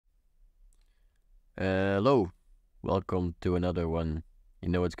Hello, welcome to another one. You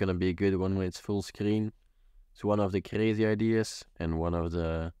know it's gonna be a good one when it's full screen. It's one of the crazy ideas and one of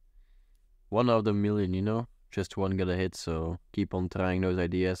the million. Just one gonna hit. So keep on trying those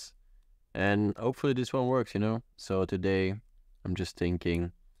ideas, and hopefully this one works. So today I'm just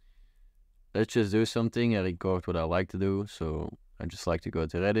thinking, let's just do something. I record what I like to do, so I just like to go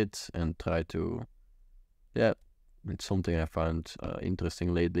to Reddit and try to, yeah, it's something I found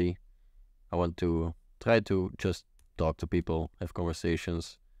interesting lately. I want to try to just talk to people, have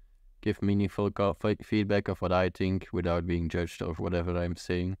conversations, give meaningful feedback of what I think without being judged of whatever I'm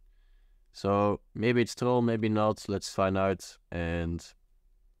saying. So maybe it's troll, maybe not. Let's find out. And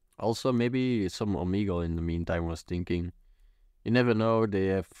also maybe some Omegle in the meantime was thinking. You never know. They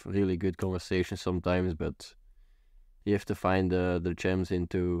have really good conversations sometimes, but you have to find the gems in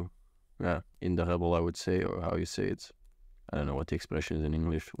the rubble, I would say, or how you say it. I don't know what the expression is in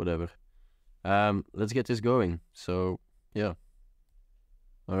English. Whatever. Let's get this going. So yeah.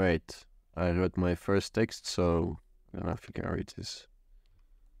 All right. I wrote my first text, so I don't know if you can read this.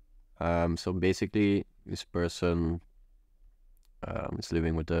 So basically, this person is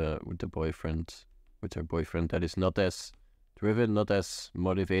living with her boyfriend that is not as driven, not as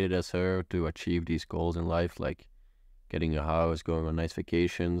motivated as her to achieve these goals in life, like getting a house, going on nice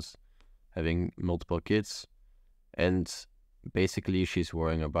vacations, having multiple kids, and basically she's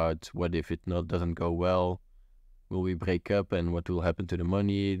worrying about what if it not doesn't go well. Will we break up and what will happen to the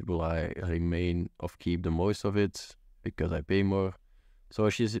money? Will I remain of keep the most of it because I pay more?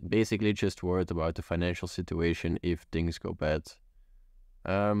 So she's basically just worried about the financial situation if things go bad.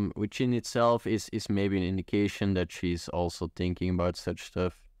 Which in itself is maybe an indication that she's also thinking about such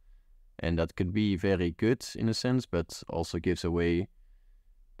stuff. And that could be very good in a sense, but also gives away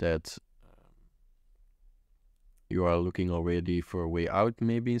that you are looking already for a way out,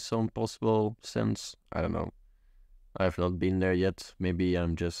 maybe in some possible sense. I don't know. I've not been there yet. Maybe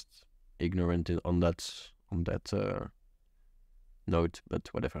I'm just ignorant on that note, but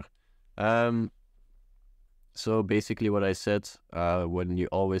whatever. So basically, what I said, when you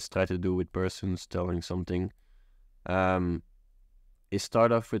always try to do with persons telling something, is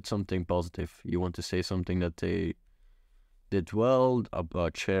start off with something positive. You want to say something that they did well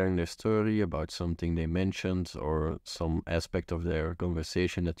about sharing their story, about something they mentioned, or some aspect of their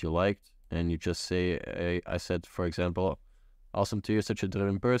conversation that you liked. And you just say, hey, I said, for example, awesome to hear such a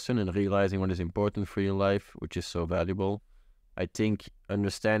driven person and realizing what is important for your life, which is so valuable. I think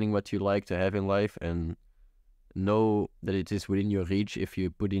understanding what you like to have in life and know that it is within your reach if you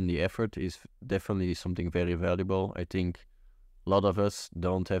put in the effort is definitely something very valuable. I think a lot of us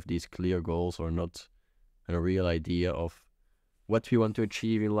don't have these clear goals or not a real idea of what we want to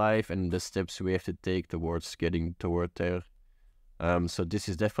achieve in life and the steps we have to take towards getting toward there. So this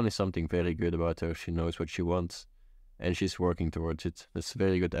is definitely something very good about her. She knows what she wants, and she's working towards it. That's a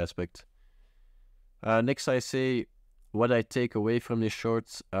very good aspect. Next, I say what I take away from this short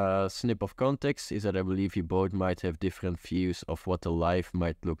snip of context is that I believe you both might have different views of what a life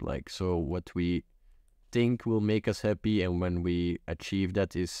might look like. So what we think will make us happy, and when we achieve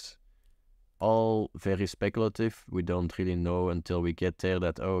that is all very speculative. We don't really know until we get there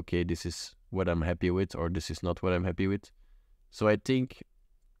that, oh, okay, this is what I'm happy with, or this is not what I'm happy with. So I think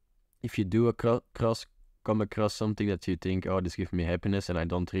if you do come across something that you think, oh, this gives me happiness and I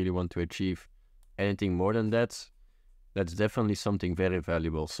don't really want to achieve anything more than that, that's definitely something very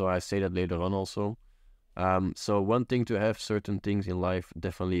valuable. So I say that later on also. So one thing to have certain things in life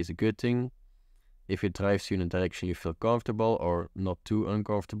definitely is a good thing. If it drives you in a direction you feel comfortable or not too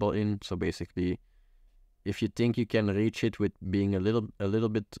uncomfortable in. So basically, if you think you can reach it with being a little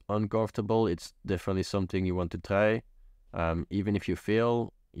bit uncomfortable, it's definitely something you want to try. Even if you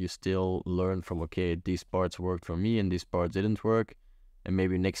fail, you still learn from, okay, these parts worked for me and these parts didn't work. And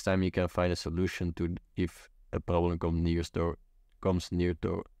maybe next time you can find a solution to if a problem comes near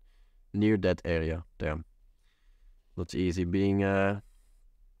that area. Damn. Not easy being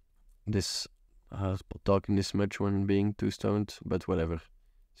this talking this much when being too stoned, but whatever.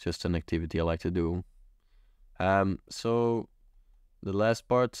 It's just an activity I like to do. So the last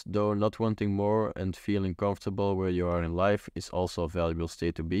part, though not wanting more and feeling comfortable where you are in life, is also a valuable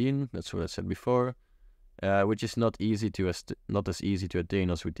state to be in. That's what I said before, which is not as easy to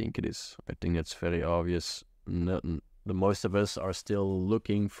attain as we think it is. I think that's very obvious. The most of us are still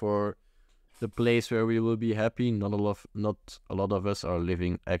looking for the place where we will be happy. Not a lot of us are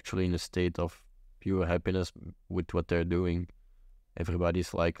living actually in a state of pure happiness with what they're doing.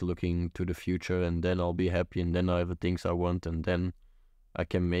 Everybody's like looking to the future, and then I'll be happy, and then I have the things I want, and then I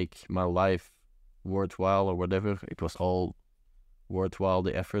can make my life worthwhile or whatever. It was all worthwhile,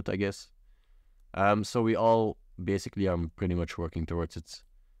 the effort, I guess. So we all basically are pretty much working towards it.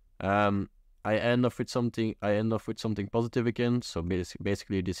 Um, I end off with something. I end off with something positive again. So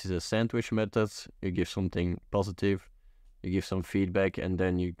basically, this is a sandwich method. You give something positive, you give some feedback, and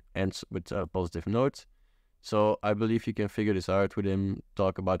then you end with a positive note. So I believe you can figure this out with him,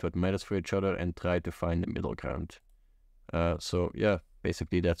 talk about what matters for each other, and try to find the middle ground. So yeah,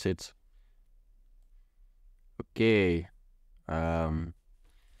 basically that's it. Okay.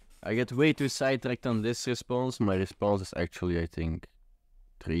 I get way too sidetracked on this response. My response is actually, I think,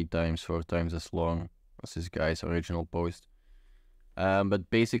 3 times, 4 times as long as this guy's original post. But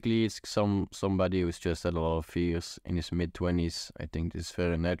basically, it's somebody who's just had a lot of fears in his mid-20s. I think this is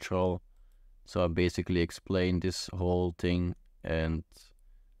very natural. So I basically explained this whole thing and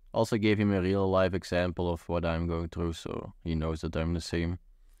also gave him a real life example of what I'm going through, so he knows that I'm the same.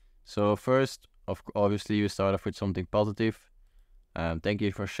 So first, obviously, you start off with something positive. Thank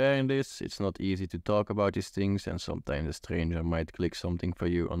you for sharing this. It's not easy to talk about these things, and sometimes a stranger might click something for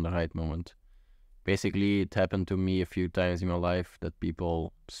you on the right moment. Basically, it happened to me a few times in my life that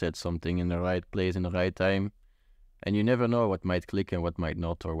people said something in the right place in the right time, and you never know what might click and what might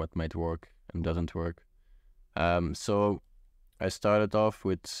not, or what might work and doesn't work. So I started off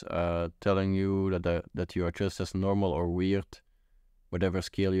with telling you that you are just as normal or weird, whatever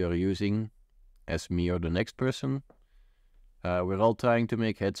skill you're using, as me or the next person. We're all trying to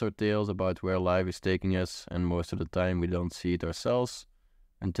make heads or tails about where life is taking us, and most of the time we don't see it ourselves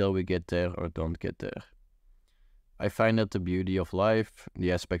until we get there or don't get there. I find that the beauty of life,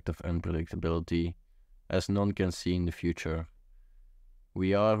 the aspect of unpredictability, as none can see in the future.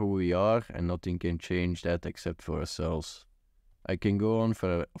 We are who we are, and nothing can change that except for ourselves. I can go on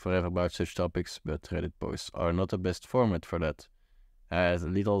forever about such topics, but Reddit posts are not the best format for that. As a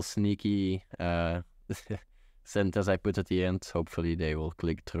little sneaky sentence I put at the end, hopefully they will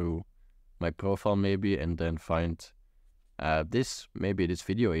click through my profile maybe and then find this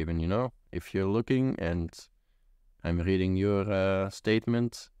video even, if you're looking and I'm reading your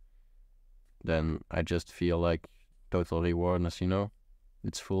statement, then I just feel like total rewardness,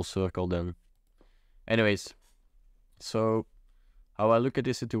 it's full circle then. Anyways, so how I look at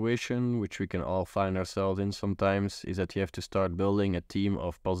this situation, which we can all find ourselves in sometimes, is that you have to start building a team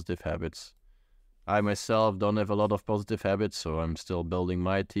of positive habits. I myself don't have a lot of positive habits, so I'm still building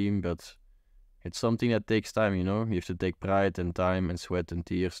my team, but it's something that takes time, You have to take pride and time and sweat and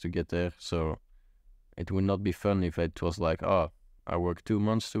tears to get there, so it would not be fun if it was like, I worked 2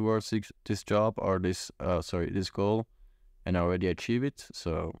 months towards this job or this goal, and I already achieve it.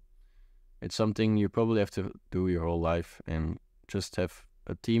 So it's something you probably have to do your whole life, and just have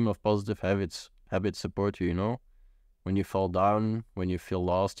a team of positive habits support you, When you fall down, when you feel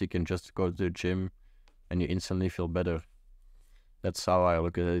lost, you can just go to the gym and you instantly feel better. That's how I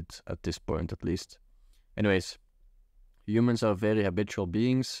look at it at this point, at least. Anyways, humans are very habitual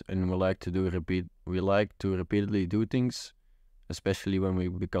beings, and we like to repeatedly do things, especially when we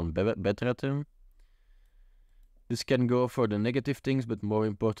become better at them. This can go for the negative things, but more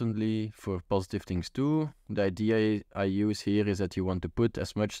importantly, for positive things too. The idea I use here is that you want to put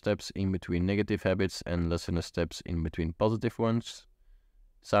as much steps in between negative habits and lessen the steps in between positive ones.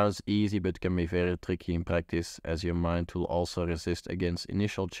 Sounds easy, but can be very tricky in practice, as your mind will also resist against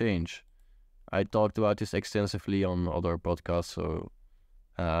initial change. I talked about this extensively on other podcasts, so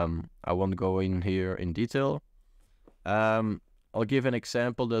I won't go in here in detail. I'll give an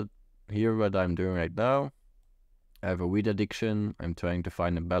example that here what I'm doing right now. I have a weed addiction. I'm trying to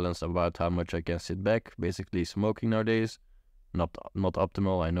find a balance about how much I can sit back, basically smoking nowadays. Not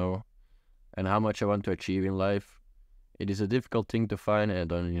optimal, I know. And how much I want to achieve in life. It is a difficult thing to find, and I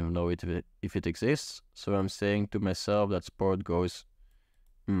don't even know if it exists. So I'm saying to myself that sport goes,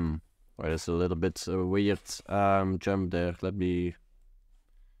 well, it's a little bit weird jump there.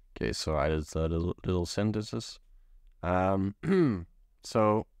 Okay, so I added little sentences.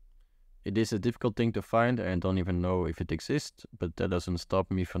 So it is a difficult thing to find, and I don't even know if it exists, but that doesn't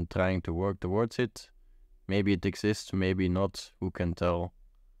stop me from trying to work towards it. Maybe it exists, maybe not, who can tell?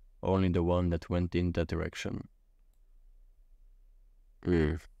 Only the one that went in that direction.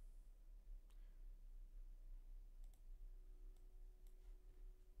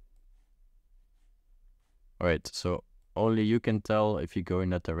 Alright, so only you can tell if you go in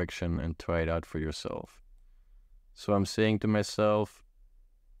that direction and try it out for yourself. So I'm saying to myself,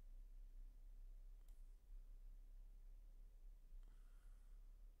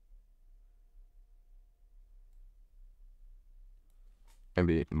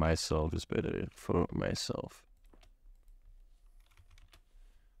 maybe myself is better for myself.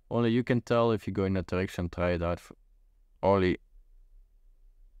 Only you can tell if you go in that direction, try it out. Only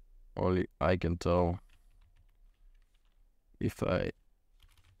only I can tell if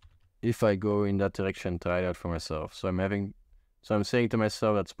I go in that direction, try it out for myself. So I'm saying to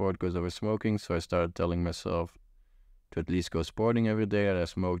myself that sport goes over smoking, so I started telling myself to at least go sporting every day that I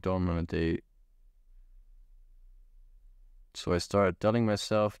smoked on a day. So I started telling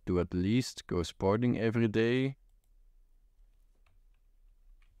myself to at least go sporting every day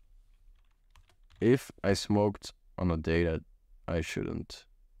if I smoked on a day that I shouldn't.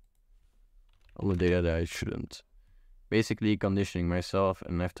 Basically conditioning myself,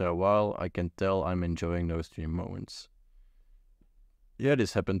 and after a while I can tell I'm enjoying those 3 moments. Yeah,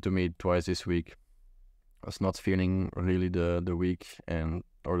 this happened to me twice this week. I was not feeling really the week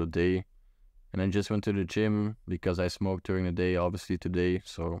or the day, and I just went to the gym because I smoked during the day, obviously today,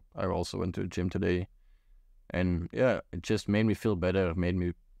 so I also went to the gym today. And yeah, it just made me feel better, made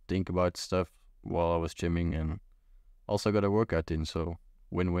me think about stuff while I was gymming, and also got a workout in, so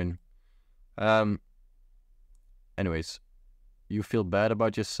win-win. Anyways, you feel bad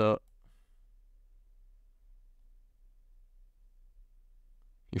about yourself.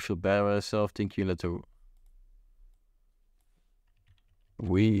 You feel bad about yourself thinking that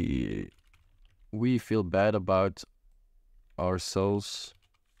we feel bad about ourselves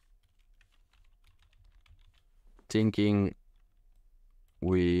thinking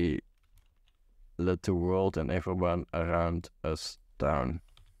we let the world and everyone around us down.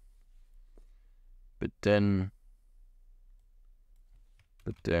 But then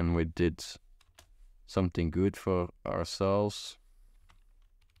we did something good for ourselves,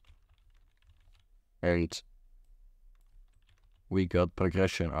 and we got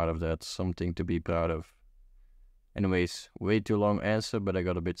progression out of that, something to be proud of. Anyways, way too long answer, but I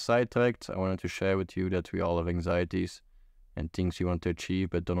got a bit sidetracked. I wanted to share with you that we all have anxieties and things you want to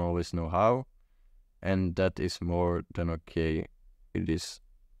achieve but don't always know how, and that is more than okay. It is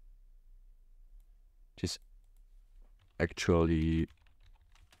just actually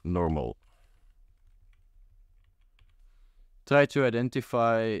normal. Try to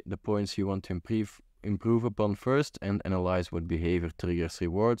identify the points you want to improve upon first, and analyze what behavior triggers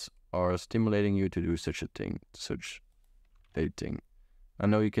rewards are stimulating you to do such a thing. I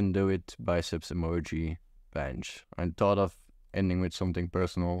know you can do it. Biceps emoji, bench. I thought of ending with something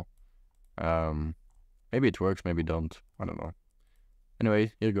personal. Maybe it works, maybe don't. I don't know.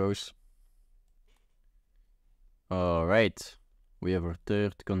 Anyway, here goes. Alright. We have our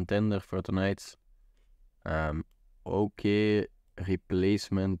third contender for tonight. Okay,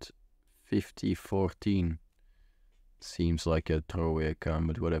 replacement 5014. Seems like a throwaway account,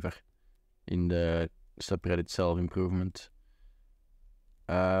 but whatever. In the subreddit self-improvement.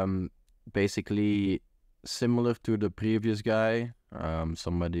 Basically similar to the previous guy.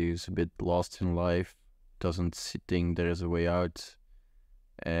 Somebody who's a bit lost in life, doesn't think there is a way out,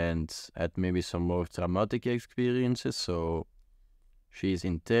 and had maybe some more traumatic experiences. So she's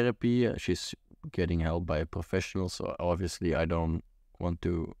in therapy, she's getting help by a professional, so obviously I don't want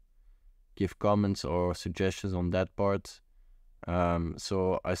to give comments or suggestions on that part.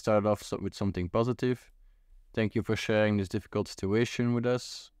 So I started off with something positive. Thank you for sharing this difficult situation with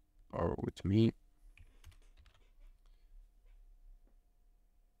us, or with me.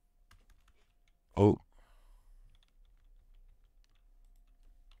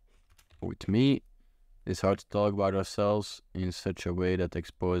 With me, it's hard to talk about ourselves in such a way that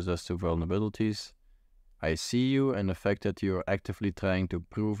exposes us to vulnerabilities. I see you, and the fact that you're actively trying to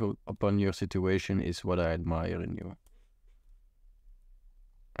improve upon your situation is what I admire in you.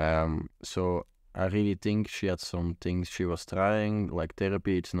 So I really think she had some things she was trying, like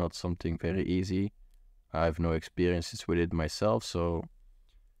therapy. It's not something very easy. I have no experiences with it myself, so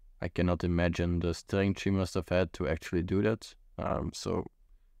I cannot imagine the strength she must have had to actually do that. So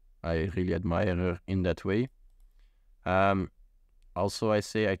I really admire her in that way. Also, I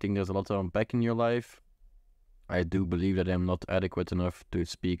think there's a lot to unpack in your life. I do believe that I'm not adequate enough to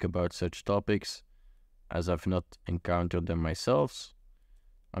speak about such topics, as I've not encountered them myself.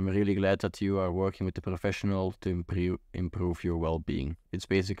 I'm really glad that you are working with a professional to improve your well-being. It's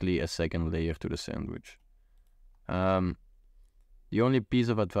basically a second layer to the sandwich. The only piece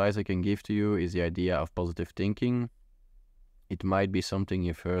of advice I can give to you is the idea of positive thinking. It might be something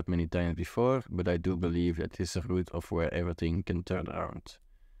you've heard many times before, but I do believe that it is the root of where everything can turn around.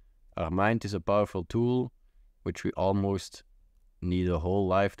 Our mind is a powerful tool, which we almost need a whole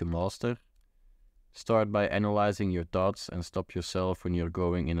life to master. Start by analyzing your thoughts and stop yourself when you're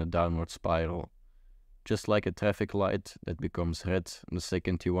going in a downward spiral. Just like a traffic light that becomes red the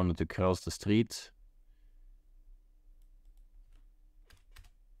second you wanted to cross the street.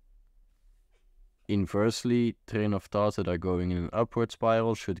 Inversely, train of thoughts that are going in an upward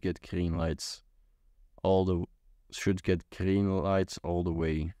spiral should get green lights all the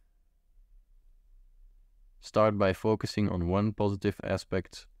way. Start by focusing on one positive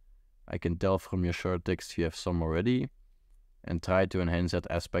aspect. I can tell from your short text you have some already, and try to enhance that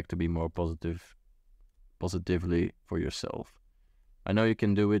aspect to be more positively for yourself. I know you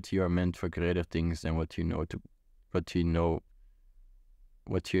can do it. You are meant for greater things than what you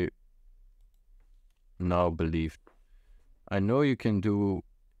now believe. I know you can do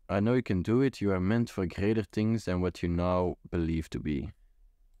it. You are meant for greater things than what you now believe to be.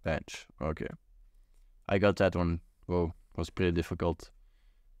 Bench. Okay. I got that one. Whoa, was pretty difficult.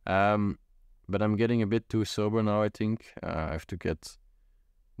 But I'm getting a bit too sober now, I think. I have to get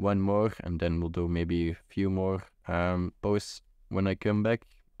one more, and then we'll do maybe a few more posts when I come back.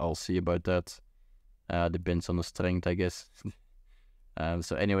 I'll see about that. Depends on the strength, I guess.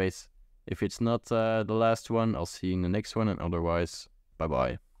 So anyways, if it's not the last one, I'll see you in the next one, and otherwise,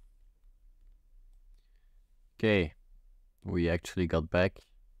 bye-bye. Okay, we actually got back.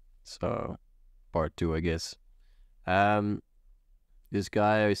 So, part 2, I guess. This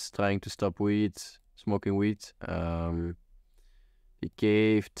guy is trying to stop smoking weed. He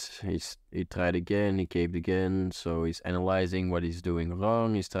caved, he tried again, he caved again, so he's analyzing what he's doing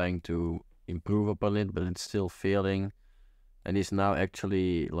wrong, he's trying to improve upon it, but it's still failing. And he's now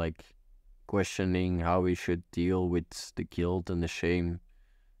actually like questioning how he should deal with the guilt and the shame,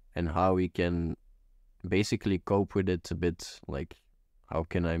 and how he can basically cope with it a bit, like how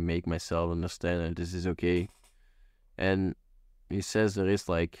can I make myself understand that this is okay. And he says there is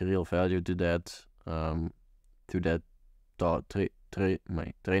like real value to that thought,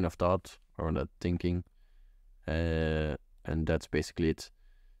 my train of thought, or that thinking, and that's basically it.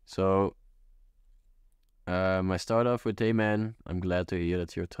 So I start off with, hey man, I'm glad to hear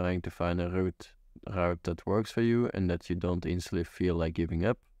that you're trying to find a route that works for you and that you don't instantly feel like giving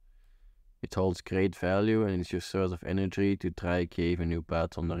up. It holds great value and it's your source of energy to try cave a new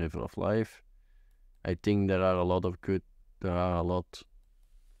path on the river of life. I think there are a lot of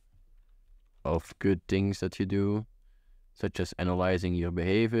good things that you do, such as analyzing your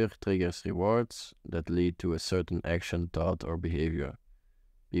behavior triggers rewards that lead to a certain action, thought, or behavior.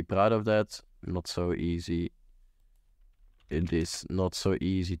 Be proud of that. Not so easy. It is not so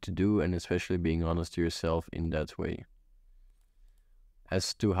easy to do, and especially being honest to yourself in that way.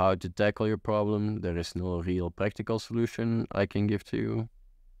 As to how to tackle your problem, there is no real practical solution I can give to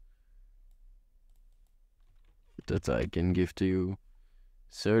you.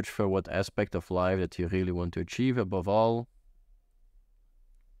 Search for what aspect of life that you really want to achieve above all.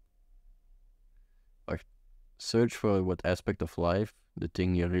 Search for what aspect of life, the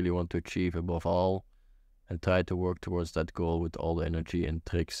thing you really want to achieve above all, and try to work towards that goal with all the energy and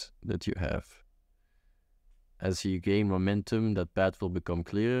tricks that you have. As you gain momentum, that path will become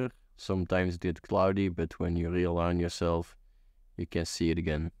clearer. Sometimes it gets cloudy, but when you realign yourself, you can see it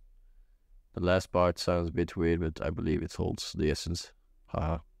again. The last part sounds a bit weird, but I believe it holds the essence.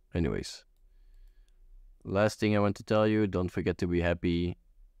 Haha. Anyways. Last thing I want to tell you, don't forget to be happy.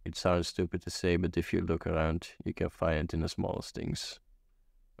 It sounds stupid to say, but if you look around, you can find it in the smallest things.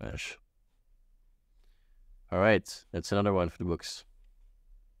 Gosh. Alright, that's another one for the books.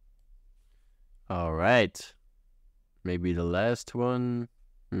 Alright. Maybe the last one.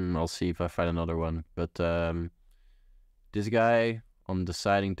 I'll see if I find another one. But this guy, on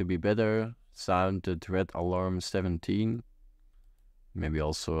deciding to be better, sounded Red Alarm 17. Maybe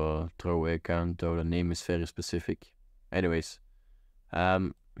also a throwaway account, though the name is very specific. Anyways,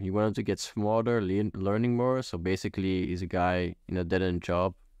 he wanted to get smarter, learning more. So basically, he's a guy in a dead-end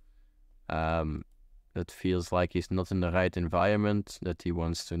job that feels like he's not in the right environment, that he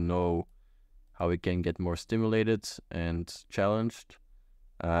wants to know how he can get more stimulated and challenged.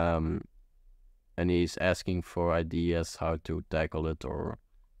 And he's asking for ideas how to tackle it or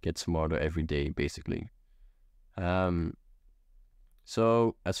get smarter every day, basically.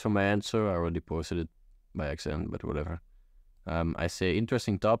 So as for my answer, I already posted it by accident, but whatever. I say,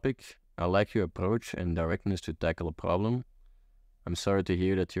 interesting topic. I like your approach and directness to tackle a problem. I'm sorry to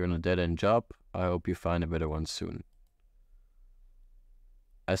hear that you're in a dead-end job. I hope you find a better one soon.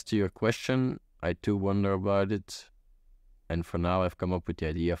 As to your question, I too wonder about it. And for now, I've come up with the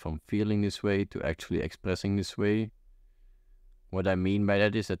idea from feeling this way to actually expressing this way. What I mean by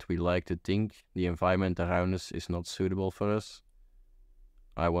that is that we like to think the environment around us is not suitable for us.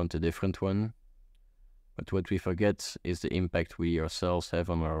 I want a different one. But what we forget is the impact we ourselves have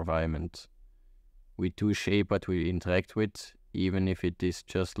on our environment. We too shape what we interact with, even if it is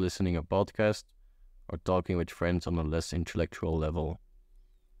just listening a podcast or talking with friends on a less intellectual level.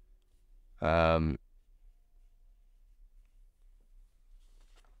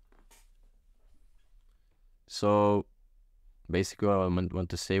 So basically what I want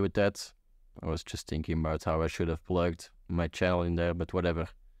to say with that, I was just thinking about how I should have plugged my channel in there, but whatever.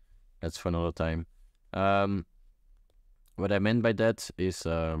 That's for another time. What I meant by that is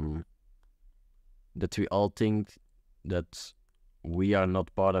that we all think that we are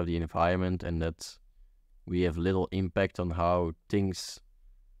not part of the environment and that we have little impact on how things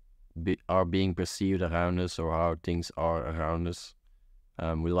are being perceived around us or how things are around us.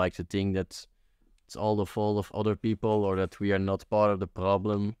 We like to think that it's all the fault of other people or that we are not part of the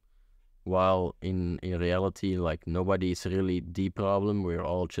problem, while in reality, like, nobody is really the problem. We're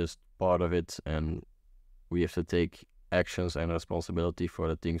all just part of it, and we have to take actions and responsibility for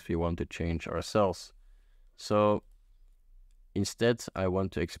the things we want to change ourselves. So instead, I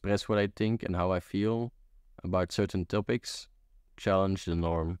want to express what I think and how I feel about certain topics, challenge the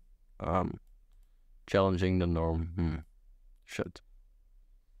norm. Challenging the norm.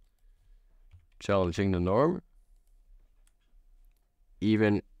 Challenging the norm.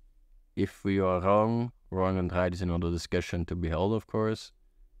 Even if we are wrong and right is another discussion to be held, of course.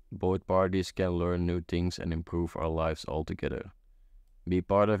 Both parties can learn new things and improve our lives altogether. Be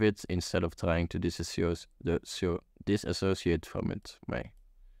part of it instead of trying to disassociate from it.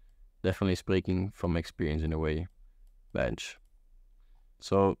 Definitely speaking from experience in a way. Bench.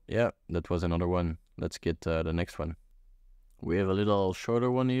 So yeah, that was another one. Let's get the next one. We have a little shorter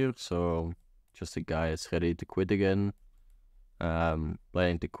one here, so just a guy is ready to quit again.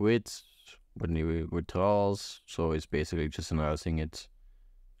 Planning to quit, but new withdrawals, so it's basically just announcing it.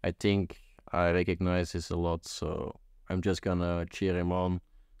 I think I recognize this a lot, so I'm just gonna cheer him on.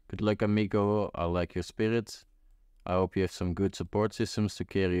 Good luck, amigo. I like your spirit. I hope you have some good support systems to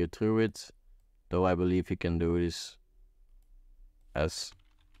carry you through it, though I believe you can do this, as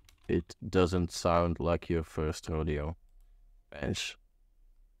it doesn't sound like your first rodeo. Bench.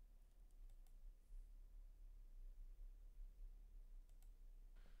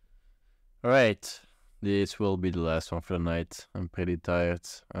 Alright, this will be the last one for the night. I'm pretty tired.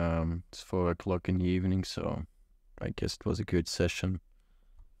 It's 4 o'clock in the evening, so I guess it was a good session.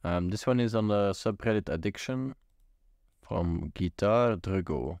 This one is on the subreddit addiction from Guitar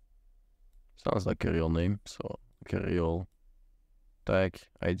Drugo. Sounds like a real name, so like a real tag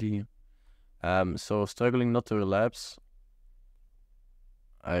ID. So struggling not to relapse.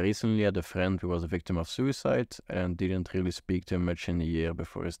 I recently had a friend who was a victim of suicide and didn't really speak to him much in the year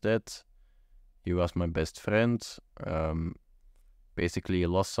before his death. He was my best friend. Basically, he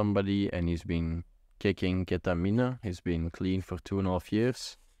lost somebody and he's been kicking ketamine. He's been clean for 2.5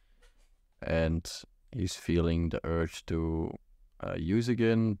 years. And he's feeling the urge to use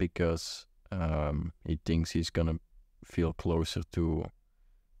again because he thinks he's gonna feel closer to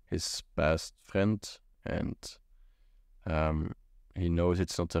his past friend. And he knows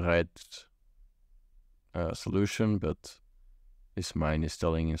it's not the right solution, but his mind is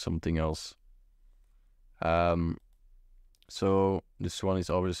telling him something else. So this one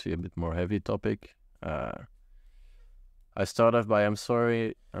is obviously a bit more heavy topic. I start off by I'm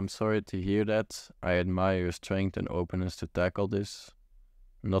sorry to hear that. I admire your strength and openness to tackle this.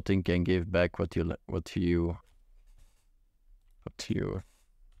 Nothing can give back what you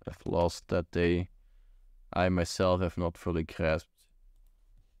have lost that day. I myself have not fully grasped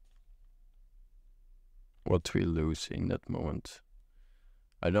what we lose in that moment.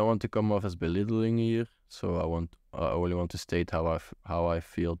 I don't want to come off as belittling here, so I only want to state how I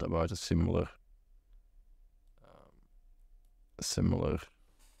feel about a similar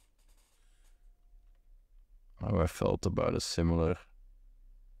how I felt about a similar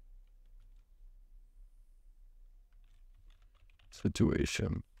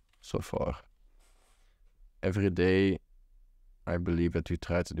situation so far. Every day, I believe that we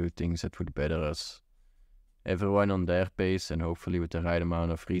try to do things that would better us. Everyone on their pace and hopefully with the right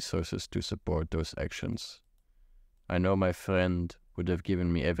amount of resources to support those actions. I know my friend would have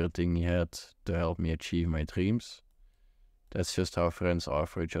given me everything he had to help me achieve my dreams. That's just how friends are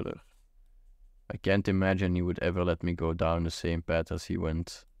for each other. I can't imagine he would ever let me go down the same path as he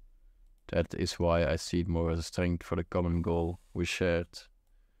went. That is why I see it more as a strength for the common goal we shared.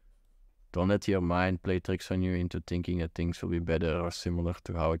 Don't let your mind play tricks on you into thinking that things will be better or similar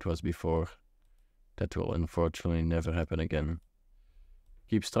to how it was before. That will unfortunately never happen again.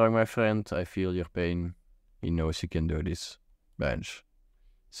 Keep strong, my friend. I feel your pain. He knows you can do this. Bench.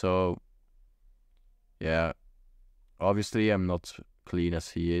 So, yeah, obviously I'm not clean as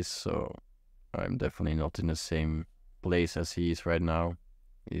he is, so I'm definitely not in the same place as he is right now.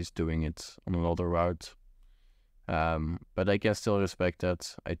 He's doing it on another route. But I can still respect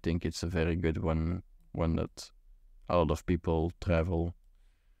that. I think it's a very good one that a lot of people travel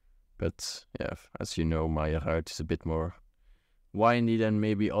But yeah, as you know, my route is a bit more windy than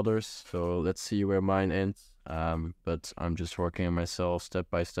maybe others. So let's see where mine ends. But I'm just working on myself step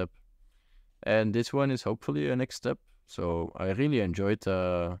by step. And this one is hopefully a next step. So I really enjoyed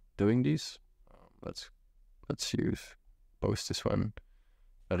doing these. Let's post this one.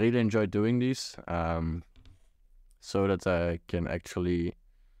 I really enjoyed doing these. So that I can actually,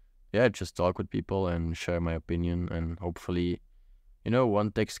 just talk with people and share my opinion, and hopefully,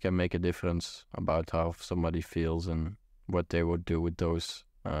 one text can make a difference about how somebody feels and what they would do with those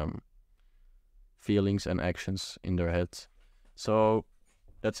feelings and actions in their head. So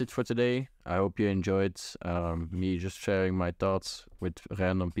that's it for today. I hope you enjoyed me just sharing my thoughts with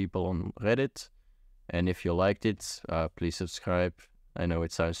random people on Reddit. And if you liked it, please subscribe. I know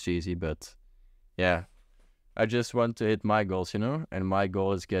it sounds cheesy, but yeah, I just want to hit my goals, and my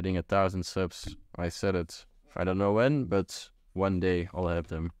goal is getting 1,000 subs. I said it. I don't know when, but one day I'll have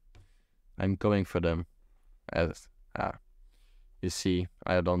them. I'm coming for them. As you see,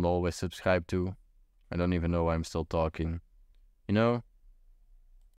 I don't always subscribe to. I don't even know why I'm still talking.